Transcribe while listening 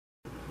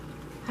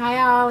Hi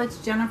all,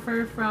 it's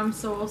Jennifer from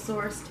Soul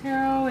Source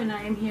Tarot, and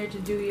I am here to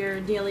do your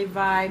daily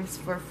vibes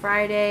for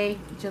Friday,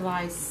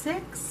 July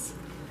 6th.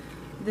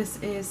 This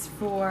is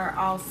for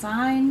all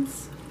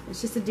signs.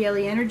 It's just a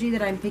daily energy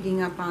that I'm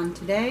picking up on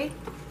today.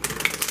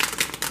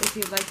 If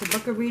you'd like to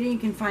book a reading, you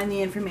can find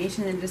the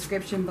information in the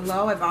description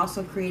below. I've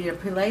also created a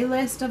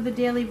playlist of the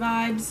daily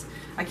vibes.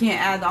 I can't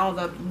add all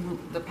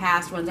the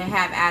past ones. I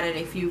have added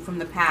a few from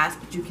the past,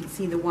 but you can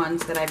see the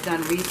ones that I've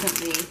done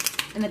recently.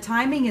 And the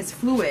timing is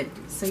fluid,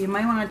 so you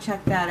might want to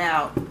check that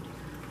out.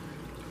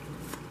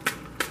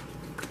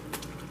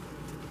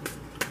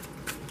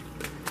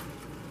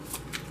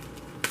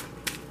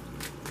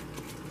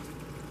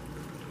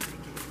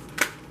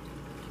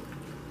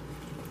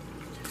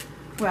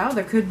 Well,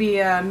 there could be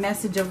a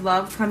message of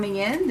love coming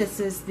in. This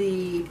is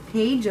the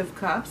Page of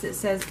Cups. It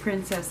says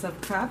Princess of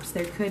Cups.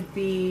 There could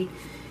be,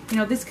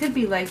 this could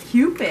be like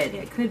Cupid.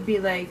 It could be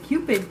like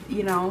Cupid,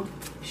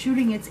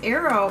 shooting his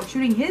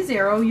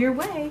arrow your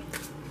way.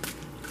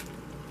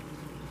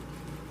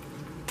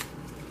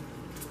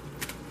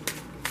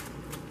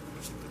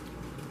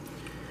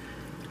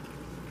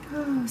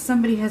 Oh,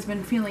 somebody has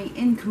been feeling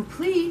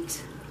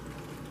incomplete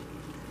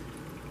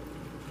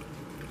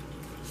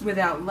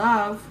without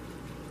love.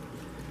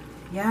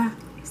 Yeah,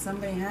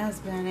 somebody has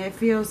been. It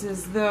feels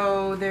as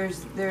though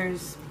there's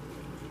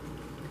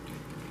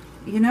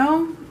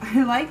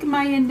I like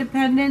my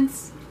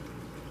independence,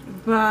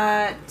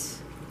 but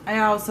I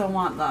also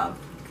want love,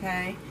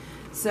 okay?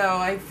 So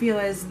I feel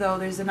as though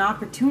there's an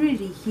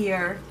opportunity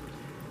here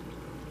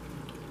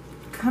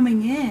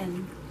coming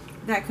in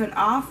that could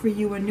offer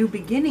you a new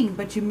beginning,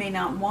 but you may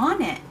not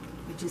want it,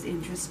 which is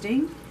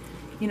interesting.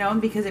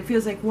 Because it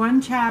feels like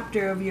one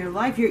chapter of your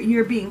life,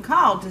 you're being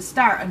called to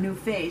start a new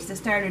phase, to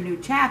start a new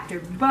chapter,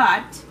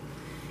 but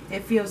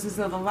it feels as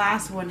though the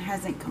last one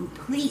hasn't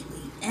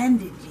completely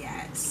ended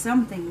yet.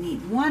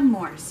 One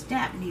more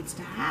step needs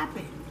to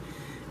happen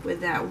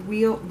with that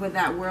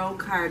world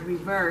card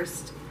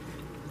reversed.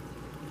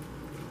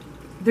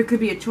 There could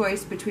be a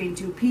choice between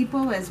two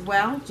people as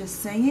well,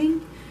 just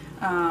saying.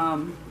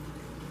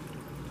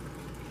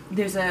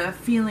 There's a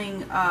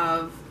feeling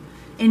of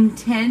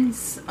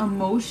intense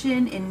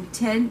emotion,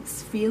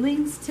 intense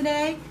feelings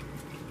today.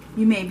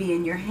 You may be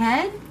in your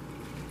head.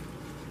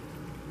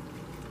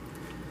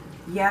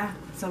 Yeah,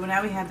 so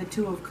now we have the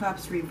Two of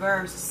Cups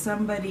reversed.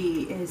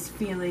 Somebody is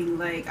feeling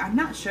like, I'm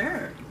not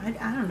sure. I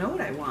don't know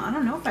what I want. I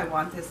don't know if I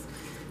want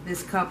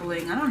this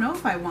coupling. I don't know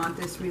if I want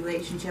this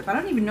relationship. I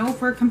don't even know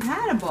if we're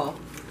compatible.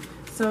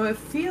 So it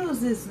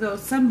feels as though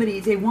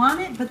they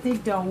want it, but they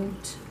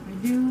don't. I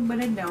do, but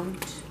I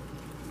don't.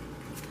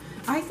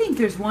 I think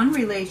there's one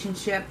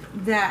relationship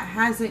that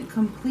hasn't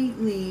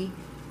completely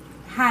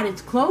had its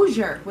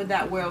closure with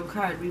that world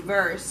card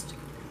reversed.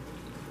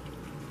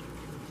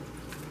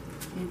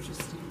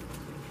 Interesting.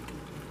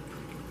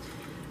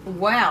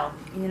 Well,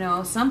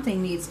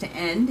 something needs to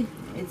end.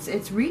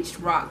 It's reached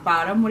rock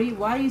bottom.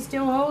 Why are you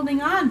still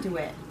holding on to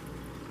it?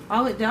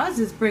 All it does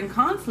is bring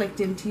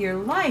conflict into your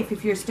life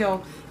if you're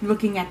still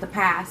looking at the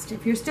past.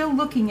 If you're still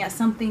looking at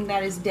something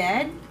that is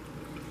dead,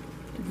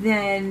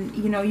 then,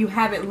 you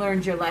haven't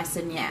learned your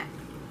lesson yet.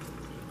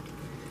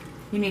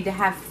 You need to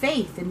have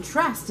faith and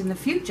trust in the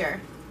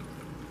future.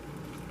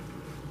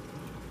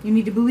 You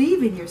need to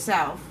believe in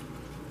yourself.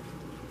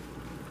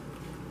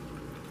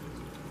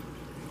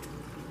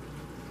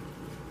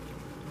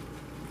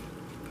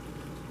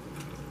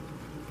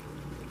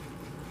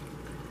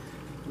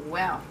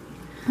 Well,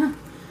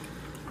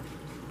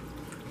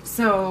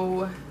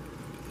 so,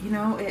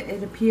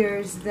 it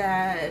appears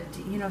that,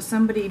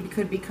 somebody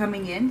could be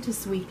coming in to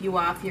sweep you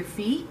off your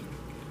feet.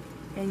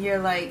 And you're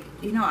like,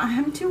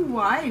 I'm too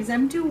wise.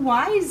 I'm too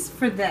wise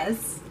for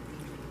this.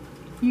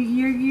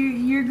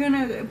 You're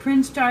gonna,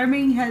 Prince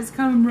Charming has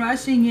come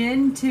rushing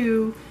in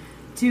to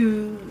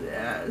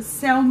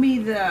sell me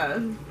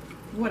the,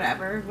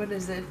 whatever, what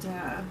is it,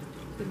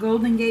 the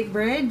Golden Gate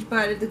Bridge,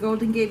 but the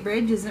Golden Gate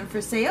Bridge isn't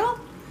for sale.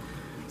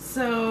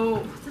 So,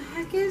 what the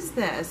heck is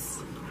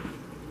this?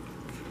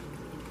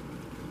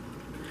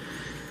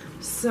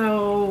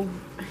 So,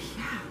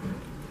 yeah.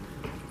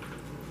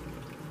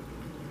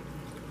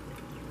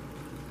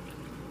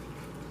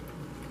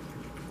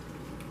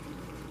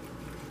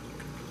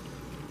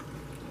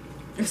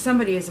 If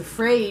somebody is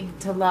afraid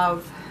to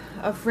love,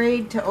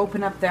 afraid to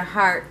open up their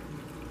heart,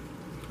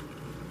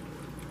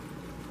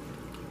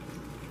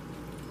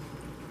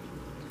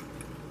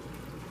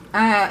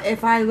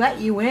 if I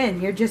let you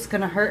in, you're just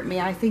going to hurt me.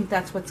 I think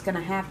that's what's going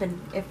to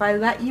happen. If I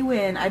let you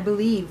in, I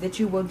believe that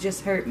you will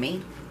just hurt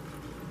me.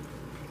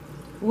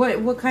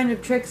 What kind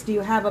of tricks do you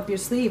have up your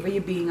sleeve? Are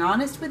you being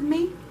honest with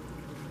me?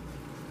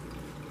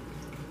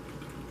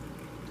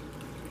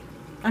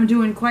 I'm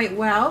doing quite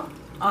well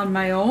on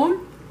my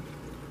own.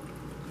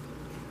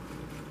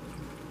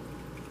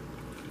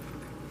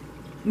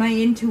 My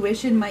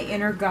intuition, my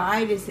inner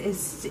guide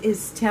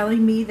is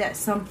telling me that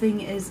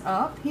something is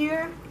up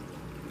here.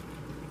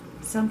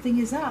 Something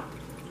is up.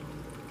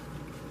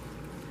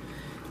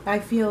 I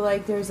feel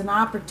like there's an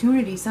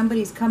opportunity.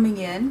 Somebody's coming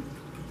in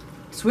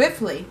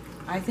swiftly.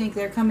 I think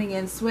they're coming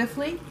in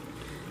swiftly,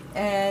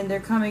 and they're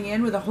coming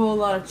in with a whole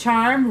lot of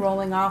charm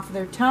rolling off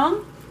their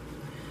tongue,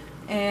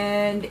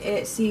 and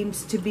it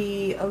seems to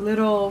be a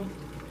little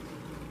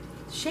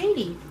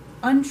shady,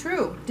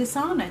 untrue,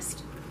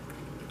 dishonest.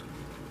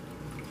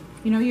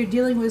 You know, you're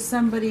dealing with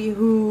somebody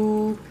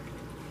who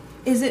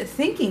isn't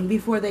thinking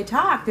before they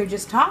talk. They're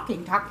just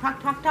talking.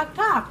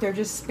 Talk. They're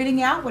just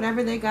spitting out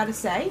whatever they got to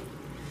say.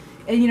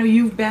 And, you know,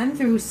 you've been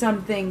through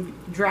something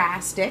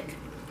drastic.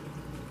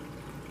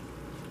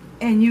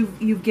 And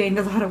you've gained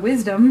a lot of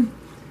wisdom.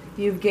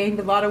 You've gained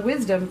a lot of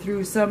wisdom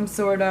through some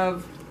sort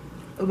of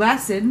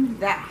lesson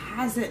that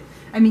hasn't...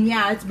 I mean,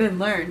 yeah, it's been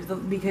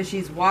learned because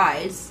she's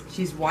wise.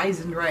 She's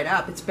wizened right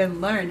up. It's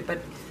been learned,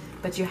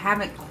 but you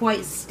haven't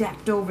quite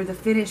stepped over the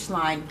finish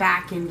line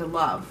back into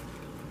love.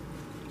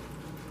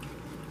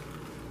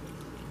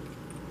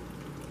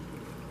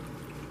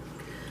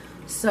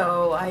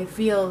 So I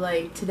feel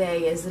like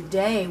today is a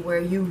day where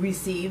you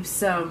receive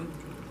some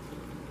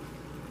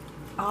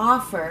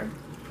offer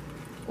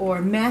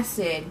or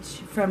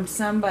message from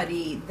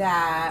somebody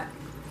that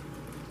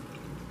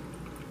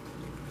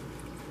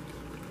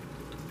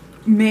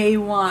may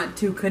want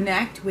to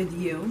connect with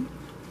you,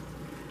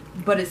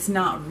 but it's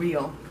not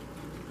real.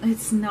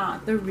 It's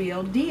not the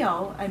real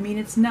deal. I mean,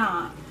 it's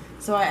not.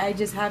 So I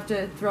just have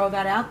to throw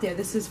that out there.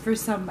 This is for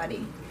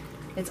somebody.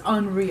 It's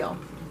unreal.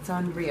 It's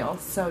unreal.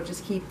 So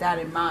just keep that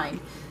in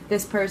mind.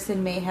 This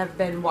person may have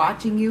been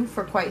watching you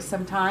for quite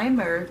some time,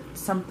 or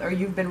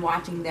you've been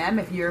watching them.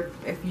 If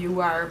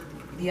you are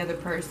the other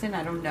person,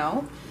 I don't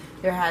know.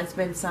 There has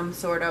been some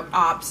sort of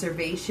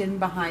observation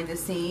behind the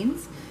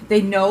scenes.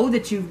 They know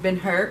that you've been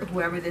hurt,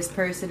 whoever this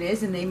person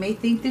is, and they may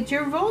think that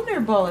you're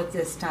vulnerable at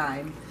this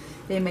time.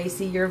 They may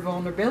see your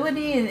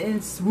vulnerability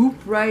and swoop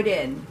right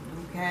in.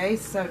 Okay,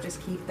 so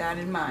just keep that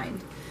in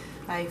mind.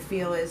 I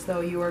feel as though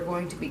you are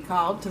going to be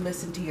called to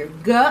listen to your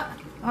gut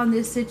on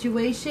this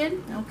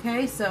situation.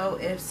 Okay, so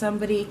if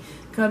somebody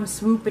comes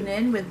swooping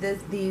in with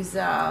these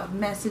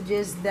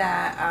messages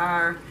that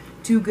are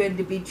too good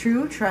to be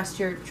true, trust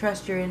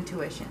your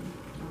intuition.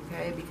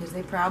 Okay, because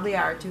they probably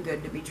are too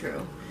good to be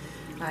true.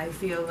 I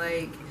feel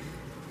like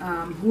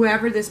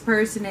whoever this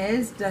person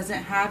is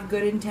doesn't have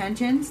good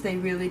intentions. They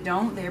really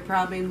don't. They're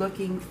probably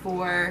looking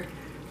for,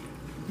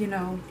 you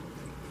know,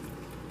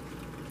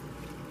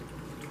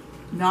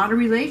 not a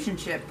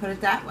relationship, put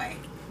it that way.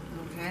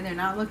 Okay, they're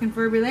not looking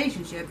for a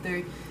relationship.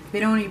 They're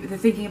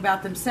thinking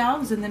about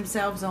themselves and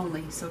themselves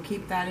only. So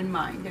keep that in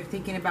mind. They're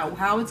thinking about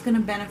how it's going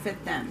to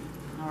benefit them.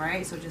 All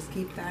right, so just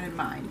keep that in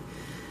mind.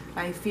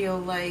 I feel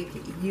like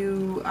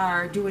you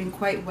are doing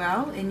quite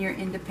well in your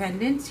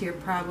independence. You're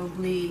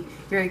probably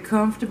very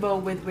comfortable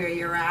with where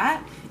you're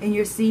at, and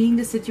you're seeing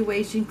the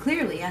situation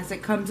clearly as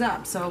it comes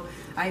up. So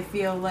I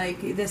feel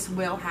like this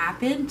will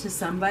happen to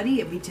somebody.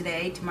 It'll be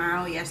today,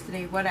 tomorrow,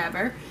 yesterday,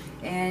 whatever.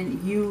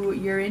 And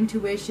your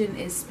intuition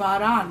is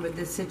spot on with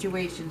this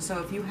situation.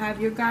 So if you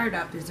have your guard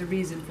up, there's a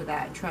reason for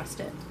that.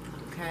 Trust it.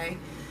 Okay?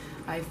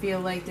 I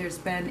feel like there's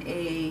been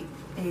a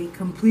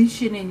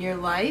completion in your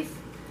life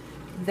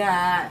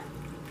that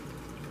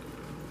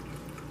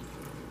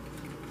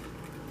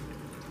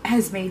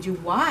has made you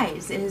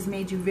wise. It has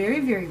made you very,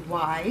 very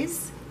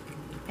wise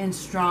and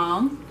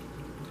strong.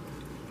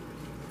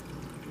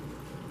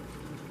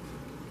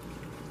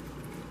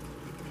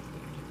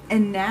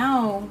 And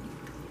now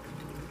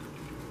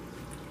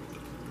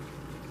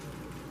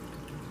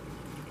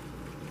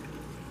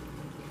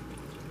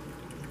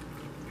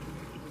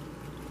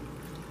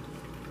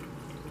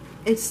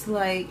it's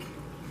like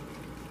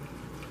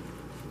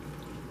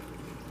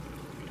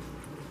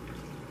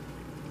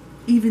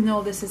even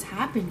though this has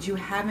happened, you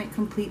haven't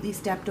completely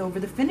stepped over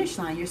the finish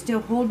line. You're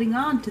still holding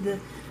on to the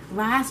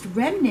last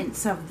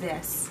remnants of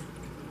this.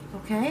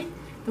 Okay?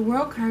 The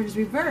World card is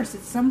reversed.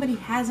 It's somebody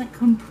hasn't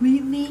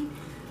completely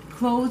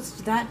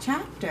closed that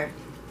chapter.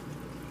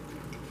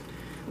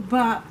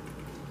 But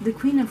the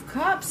Queen of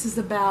Cups is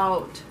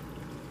about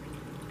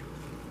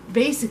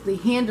basically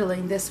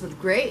handling this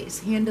with grace,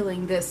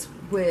 handling this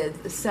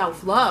with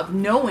self-love,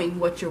 knowing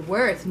what you're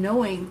worth,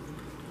 knowing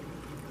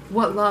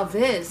what love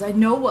is. I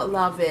know what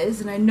love is,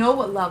 and I know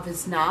what love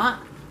is not.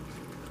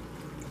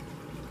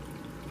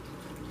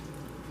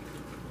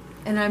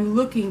 And I'm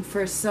looking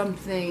for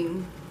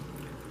something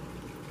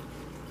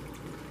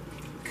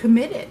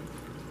committed.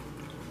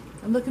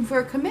 I'm looking for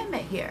a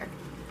commitment here.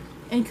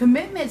 And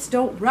commitments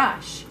don't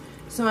rush.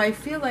 So I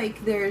feel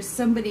like there's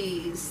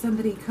somebody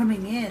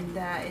coming in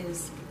that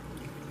is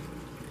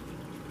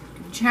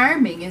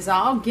charming as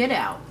all get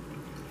out.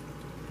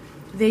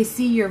 They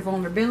see your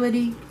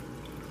vulnerability.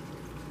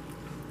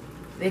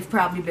 They've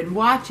probably been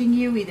watching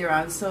you either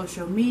on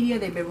social media,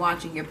 they've been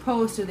watching your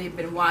posts, or they've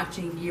been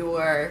watching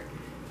your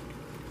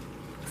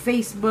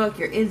Facebook,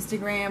 your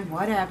Instagram,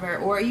 whatever,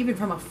 or even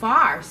from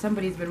afar.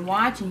 Somebody's been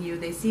watching you.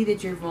 They see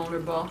that you're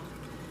vulnerable.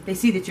 They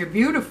see that you're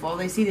beautiful.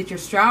 They see that you're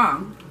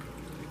strong.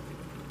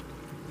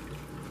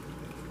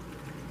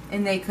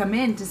 And they come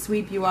in to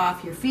sweep you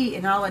off your feet,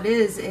 and all it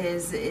is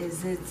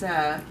it's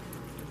a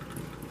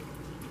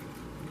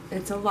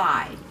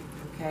lie.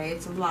 Okay,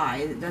 it's a lie.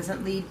 It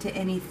doesn't lead to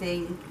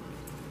anything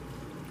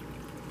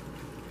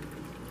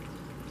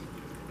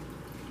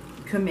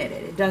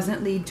committed. It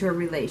doesn't lead to a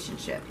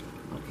relationship.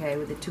 Okay,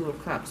 with the Two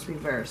of Cups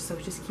reversed. So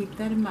just keep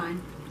that in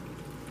mind.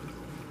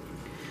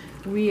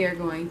 We are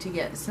going to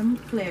get some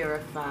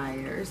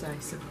clarifiers, I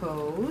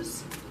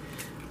suppose.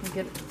 We'll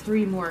get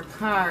 3 more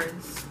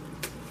cards.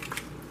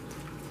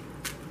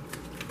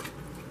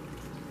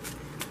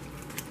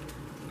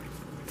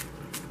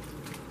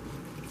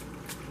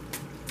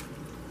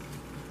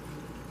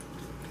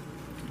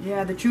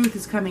 Yeah, the truth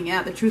is coming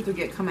out. The truth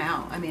will come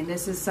out. I mean,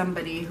 this is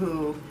somebody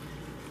who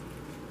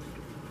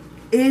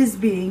is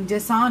being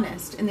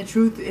dishonest, and the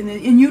truth, and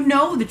you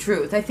know the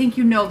truth. I think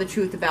you know the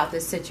truth about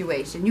this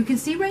situation. You can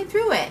see right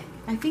through it.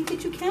 I think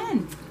that you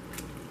can.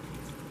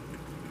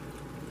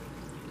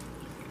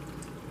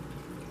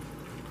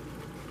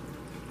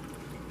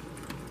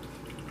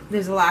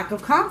 There's a lack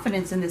of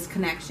confidence in this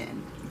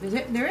connection.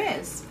 There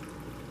is.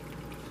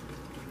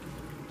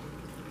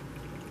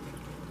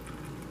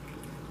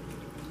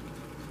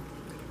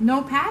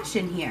 No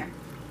passion here.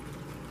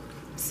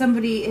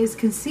 Somebody is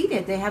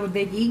conceited. They have a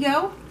big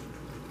ego.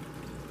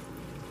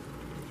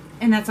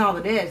 And that's all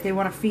it is. They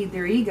want to feed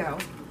their ego.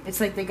 It's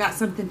like they got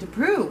something to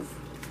prove.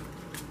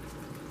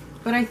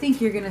 But I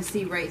think you're going to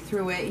see right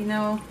through it, you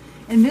know.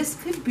 And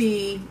this could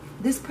be,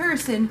 this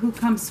person who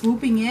comes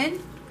swooping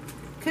in,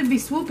 could be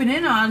swooping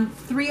in on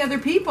 3 other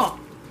people.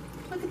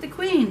 Look at the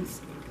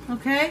queens.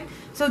 Okay?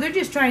 So they're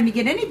just trying to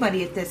get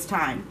anybody at this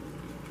time.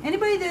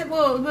 Anybody that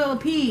will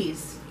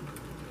appease.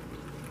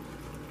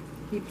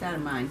 Keep that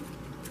in mind.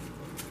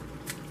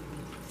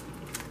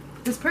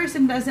 This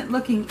person isn't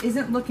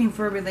looking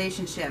for a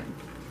relationship.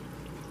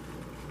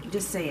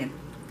 Just saying.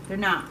 They're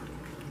not.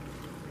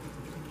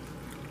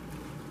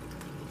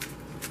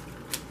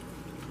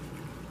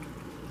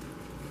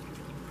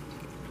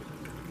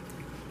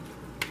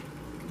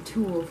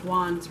 Two of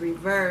Wands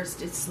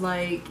reversed. It's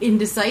like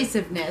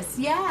indecisiveness.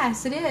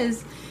 Yes, it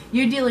is.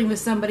 You're dealing with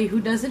somebody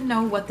who doesn't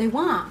know what they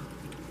want.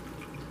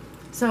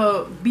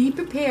 So be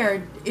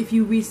prepared if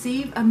you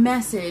receive a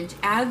message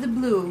out of the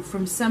blue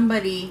from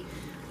somebody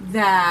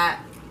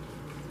that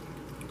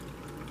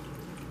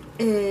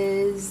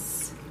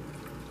is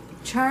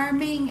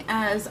charming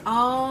as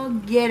all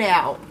get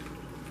out,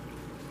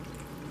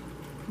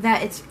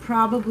 that it's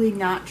probably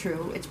not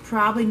true. It's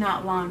probably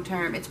not long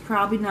term. It's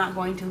probably not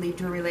going to lead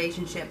to a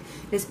relationship.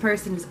 This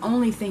person is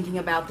only thinking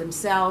about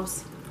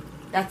themselves.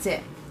 That's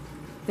it.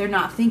 They're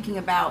not thinking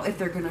about if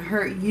they're going to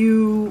hurt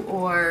you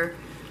or,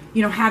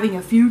 you know, having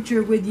a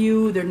future with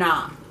you. They're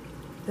not.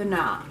 They're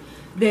not.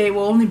 They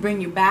will only bring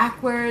you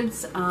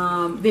backwards. They're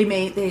going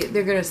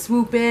to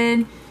swoop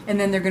in and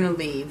then they're going to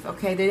leave.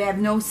 Okay, they have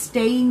no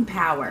staying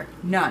power,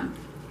 none.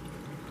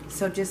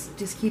 So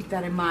just keep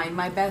that in mind.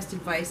 My best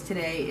advice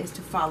today is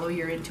to follow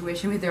your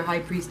intuition with their High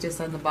Priestess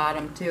on the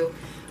bottom too.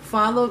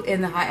 Follow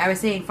in the high. I was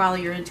saying follow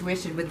your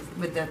intuition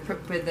with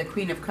the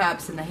Queen of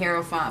Cups and the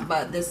Hierophant,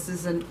 but this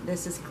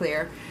is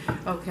clear.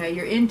 Okay,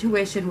 your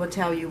intuition will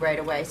tell you right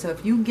away. So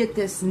if you get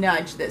this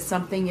nudge that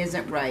something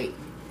isn't right,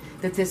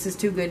 that this is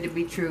too good to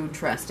be true,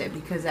 trust it,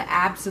 because it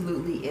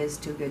absolutely is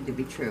too good to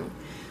be true.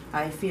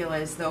 I feel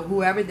as though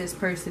whoever this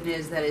person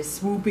is that is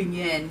swooping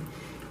in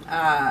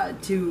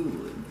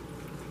to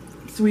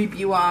sweep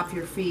you off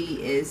your feet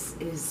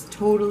is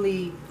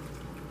totally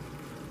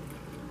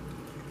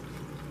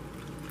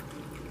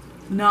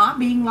not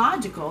being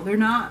logical. They're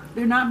not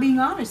being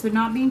honest. They're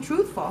not being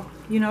truthful.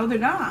 You know, they're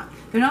not.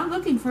 They're not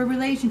looking for a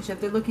relationship.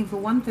 They're looking for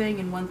one thing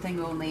and one thing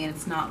only, and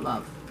it's not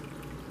love.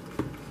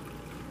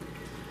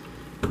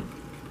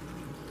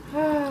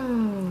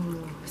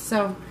 Oh,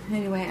 so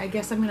anyway, I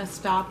guess I'm going to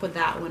stop with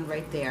that one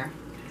right there.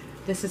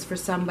 This is for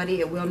somebody.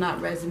 It will not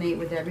resonate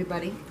with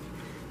everybody.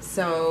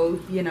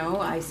 So, you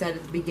know, I said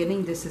at the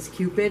beginning, this is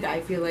Cupid.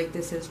 I feel like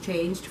this has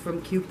changed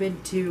from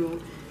Cupid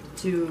to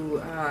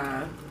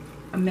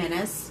a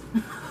menace.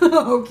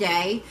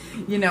 Okay.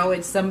 You know,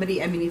 it's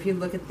somebody, I mean, if you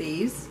look at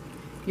these,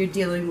 you're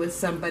dealing with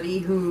somebody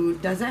who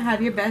doesn't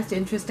have your best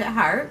interest at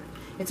heart.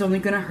 It's only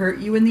going to hurt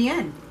you in the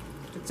end.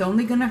 It's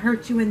only going to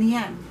hurt you in the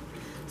end.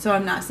 So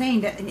I'm not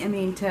saying that, I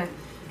mean, to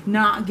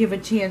not give a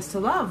chance to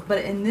love,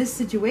 but in this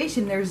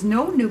situation, there's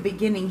no new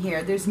beginning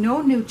here. There's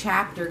no new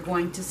chapter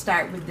going to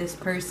start with this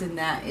person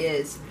that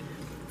is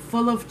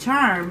full of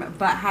charm,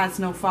 but has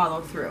no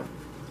follow through.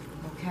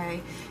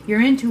 Okay?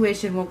 Your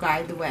intuition will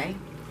guide the way.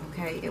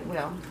 Okay? It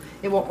will.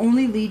 It will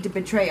only lead to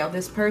betrayal.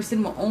 This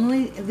person will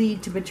only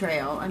lead to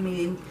betrayal. I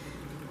mean,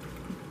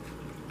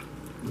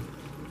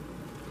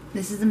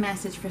 this is a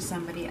message for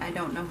somebody. I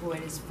don't know who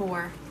it is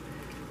for.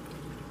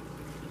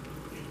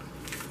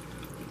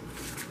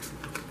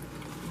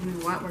 You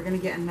know what? We're going to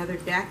get another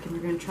deck and we're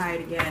going to try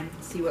it again.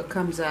 See what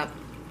comes up.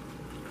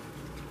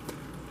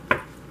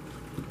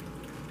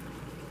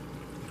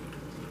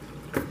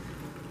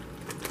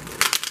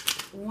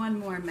 One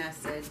more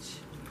message.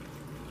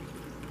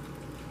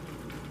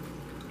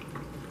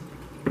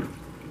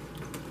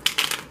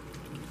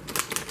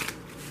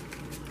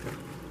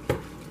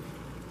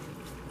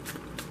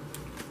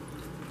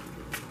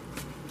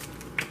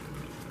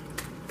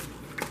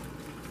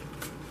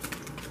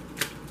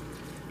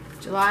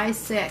 July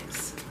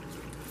 6th.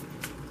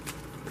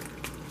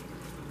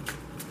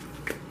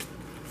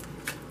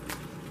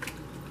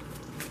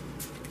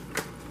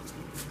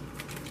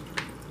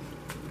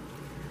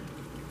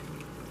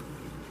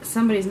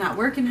 Somebody's not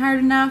working hard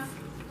enough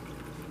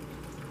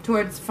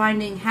towards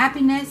finding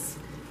happiness.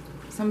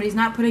 Somebody's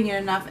not putting in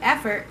enough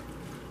effort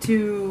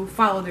to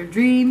follow their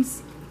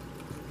dreams,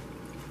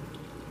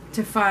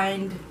 to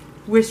find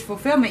wish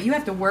fulfillment. You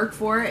have to work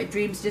for it.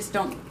 Dreams just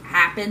don't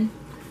happen.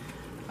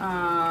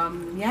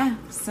 Yeah,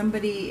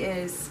 somebody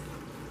is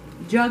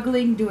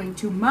juggling, doing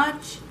too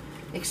much.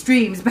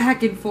 Extremes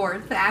back and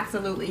forth.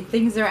 Absolutely.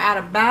 Things are out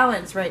of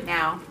balance right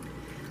now.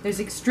 There's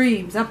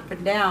extremes, up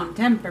and down,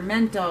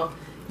 temperamental,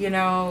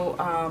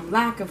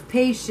 lack of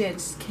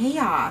patience,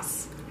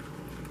 chaos.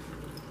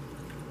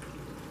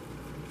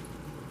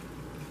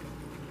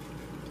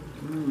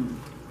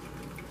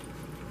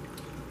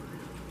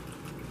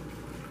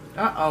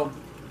 Uh-oh.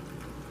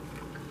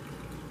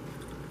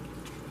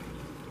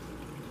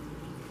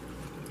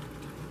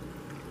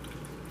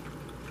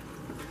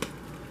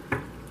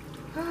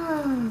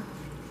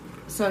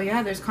 So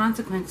yeah, there's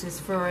consequences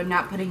for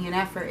not putting in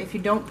effort. If you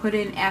don't put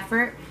in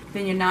effort,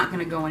 then you're not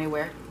going to go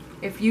anywhere.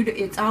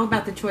 It's all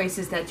about the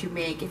choices that you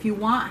make. If you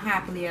want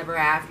happily ever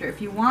after, if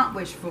you want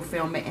wish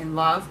fulfillment and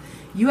love,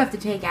 you have to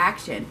take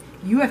action.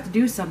 You have to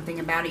do something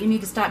about it. You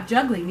need to stop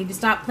juggling. You need to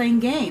stop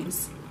playing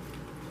games.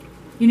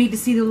 You need to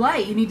see the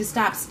light. You need to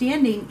stop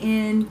standing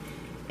in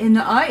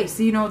the ice.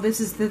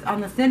 This is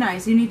on the thin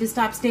ice. You need to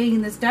stop staying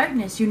in this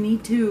darkness. You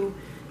need to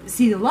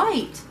see the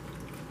light.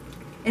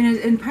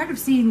 And part of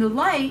seeing the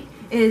light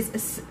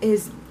is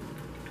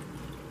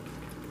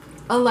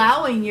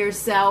allowing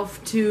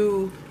yourself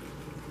to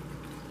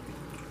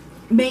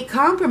make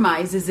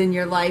compromises in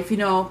your life.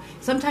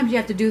 Sometimes you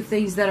have to do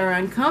things that are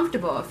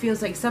uncomfortable. It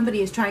feels like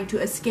somebody is trying to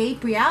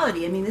escape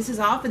reality. This is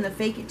often the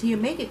fake it till you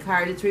make it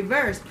card. It's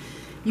reversed.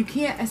 You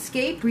can't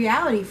escape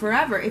reality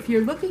forever. If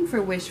you're looking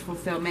for wish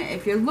fulfillment,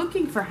 if you're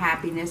looking for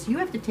happiness, you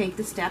have to take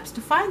the steps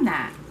to find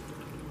that.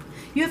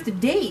 You have to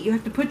date. You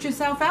have to put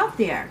yourself out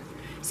there.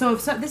 So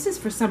this is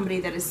for somebody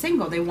that is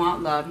single. They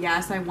want love.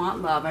 Yes, I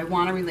want love. I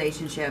want a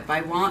relationship.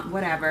 I want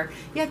whatever.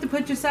 You have to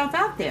put yourself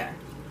out there.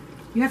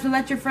 You have to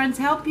let your friends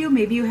help you.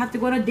 Maybe you have to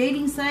go on a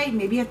dating site.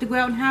 Maybe you have to go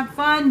out and have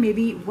fun.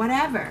 Maybe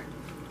whatever.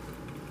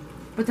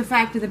 But the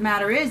fact of the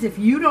matter is, if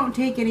you don't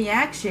take any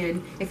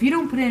action, if you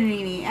don't put in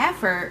any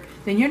effort,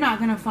 then you're not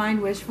going to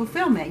find wish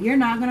fulfillment. You're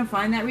not going to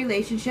find that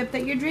relationship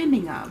that you're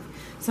dreaming of.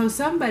 So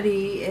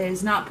somebody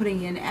is not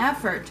putting in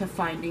effort to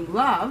finding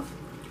love,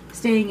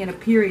 staying in a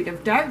period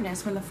of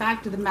darkness, when the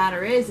fact of the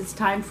matter is, it's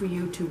time for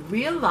you to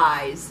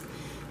realize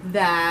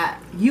that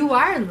you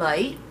are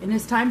light, and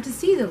it's time to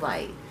see the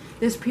light.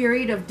 This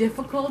period of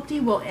difficulty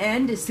will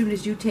end as soon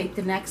as you take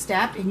the next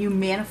step and you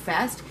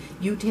manifest,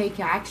 you take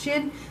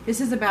action. This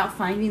is about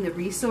finding the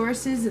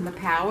resources and the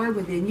power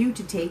within you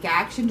to take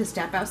action, to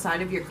step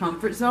outside of your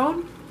comfort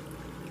zone.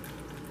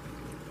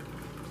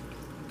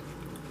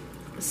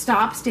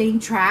 Stop staying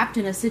trapped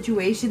in a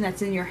situation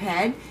that's in your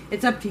head.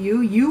 It's up to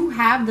you. You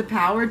have the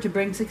power to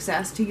bring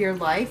success to your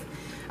life.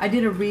 I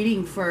did a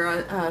reading for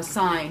a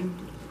sign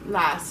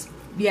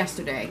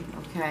yesterday,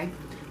 okay?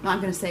 I'm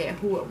not going to say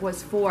who it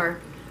was for,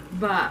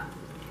 but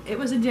it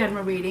was a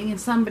general reading, and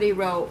somebody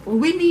wrote, well,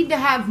 we need to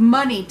have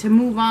money to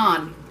move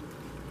on.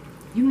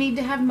 You need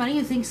to have money?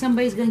 You think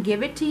somebody's going to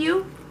give it to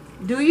you?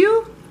 Do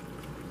you?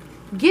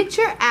 Get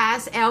your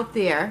ass out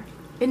there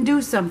and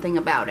do something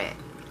about it.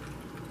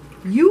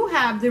 You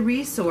have the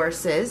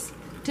resources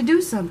to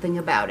do something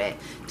about it.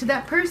 To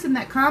that person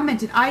that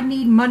commented, I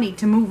need money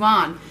to move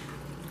on,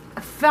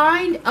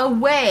 find a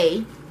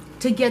way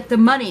to get the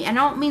money. And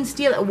I don't mean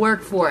steal it,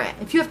 work for it.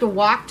 If you have to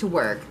walk to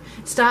work,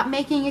 stop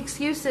making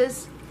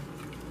excuses.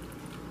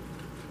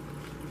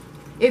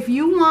 If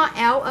you want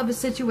out of a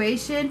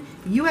situation,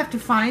 you have to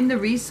find the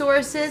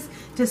resources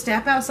to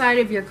step outside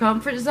of your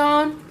comfort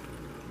zone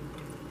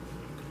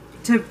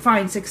to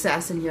find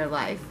success in your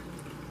life.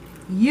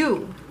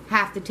 You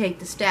have to take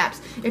the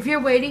steps. If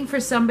you're waiting for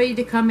somebody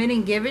to come in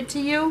and give it to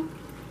you,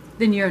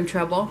 then you're in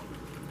trouble.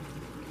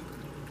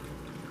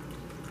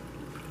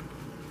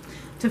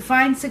 To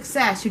find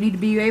success, you need to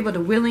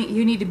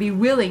be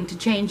willing to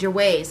change your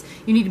ways.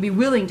 You need to be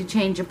willing to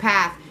change your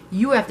path.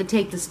 You have to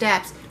take the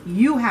steps.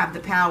 You have the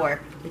power.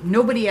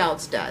 Nobody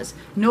else does.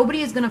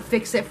 Nobody is going to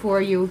fix it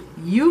for you.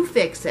 You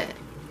fix it.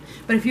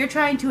 But if you're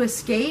trying to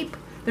escape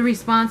the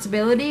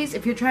responsibilities,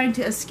 if you're trying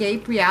to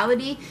escape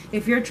reality,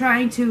 if you're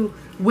trying to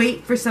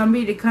wait for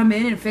somebody to come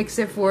in and fix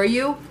it for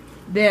you,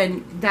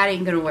 then that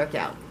ain't going to work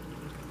out.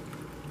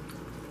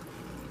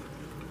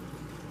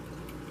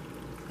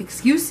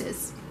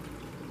 Excuses.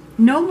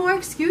 No more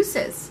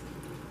excuses.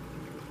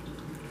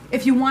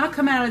 If you want to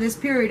come out of this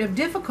period of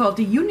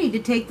difficulty, you need to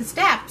take the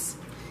steps.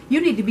 You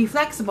need to be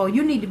flexible.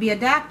 You need to be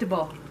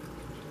adaptable.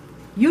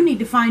 You need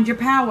to find your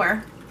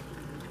power.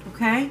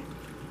 Okay?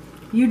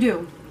 You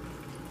do.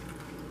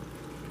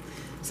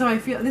 So I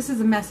feel this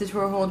is a message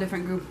for a whole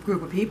different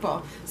group of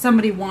people.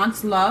 Somebody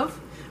wants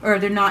love, or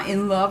they're not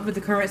in love with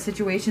the current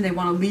situation. They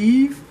want to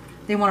leave.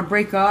 They want to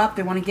break up.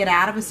 They want to get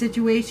out of a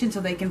situation so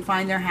they can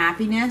find their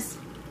happiness.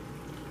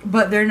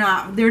 But they're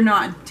not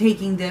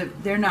taking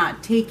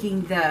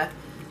the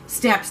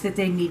steps that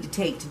they need to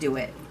take to do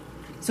it.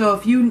 So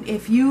if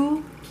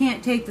you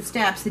can't take the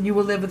steps, then you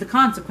will live with the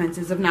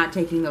consequences of not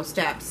taking those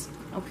steps.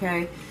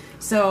 Okay?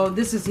 So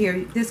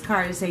this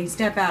card is saying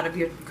step out of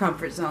your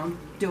comfort zone.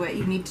 Do it.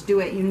 You need to do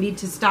it. You need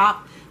to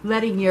stop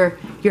letting your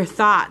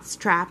thoughts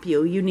trap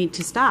you. You need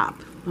to stop.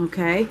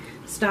 Okay?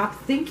 Stop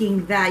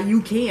thinking that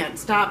you can't.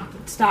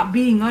 Stop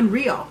being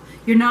unreal.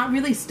 You're not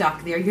really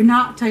stuck there. You're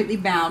not tightly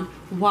bound.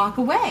 Walk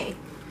away.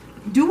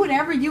 Do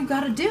whatever you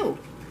got to do.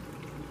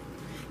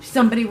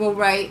 Somebody will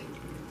write,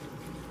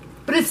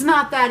 but it's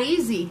not that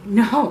easy.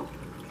 No,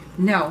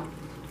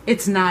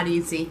 it's not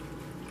easy.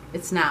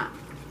 It's not.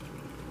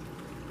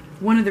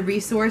 One of the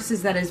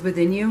resources that is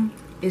within you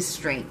is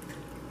strength,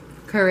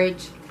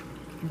 courage,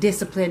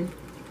 discipline,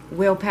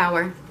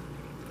 willpower,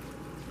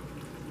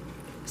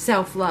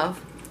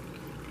 self-love.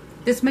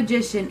 This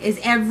magician is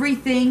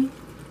everything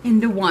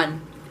into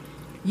one.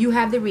 You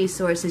have the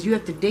resources. You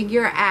have to dig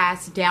your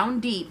ass down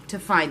deep to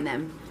find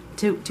them,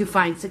 to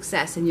find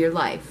success in your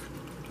life.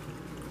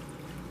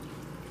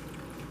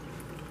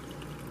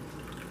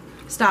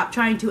 Stop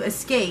trying to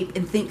escape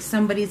and think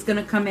somebody's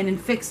going to come in and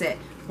fix it.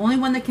 Only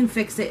one that can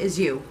fix it is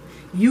you.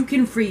 You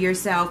can free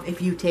yourself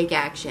if you take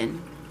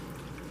action.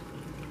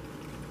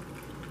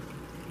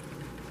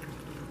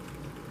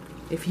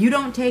 If you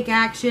don't take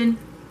action,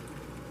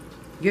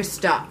 you're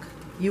stuck.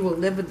 You will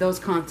live with those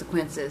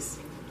consequences.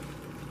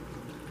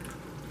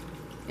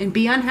 And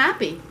be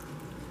unhappy.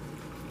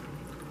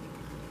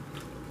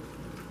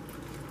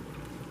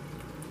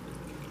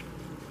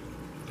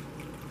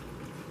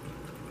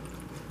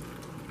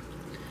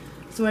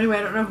 So anyway,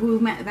 I don't know who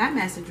that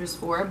message was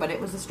for, but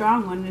it was a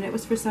strong one, and it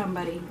was for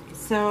somebody.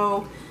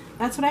 So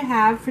that's what I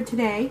have for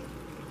today.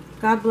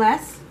 God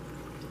bless.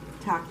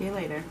 Talk to you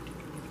later.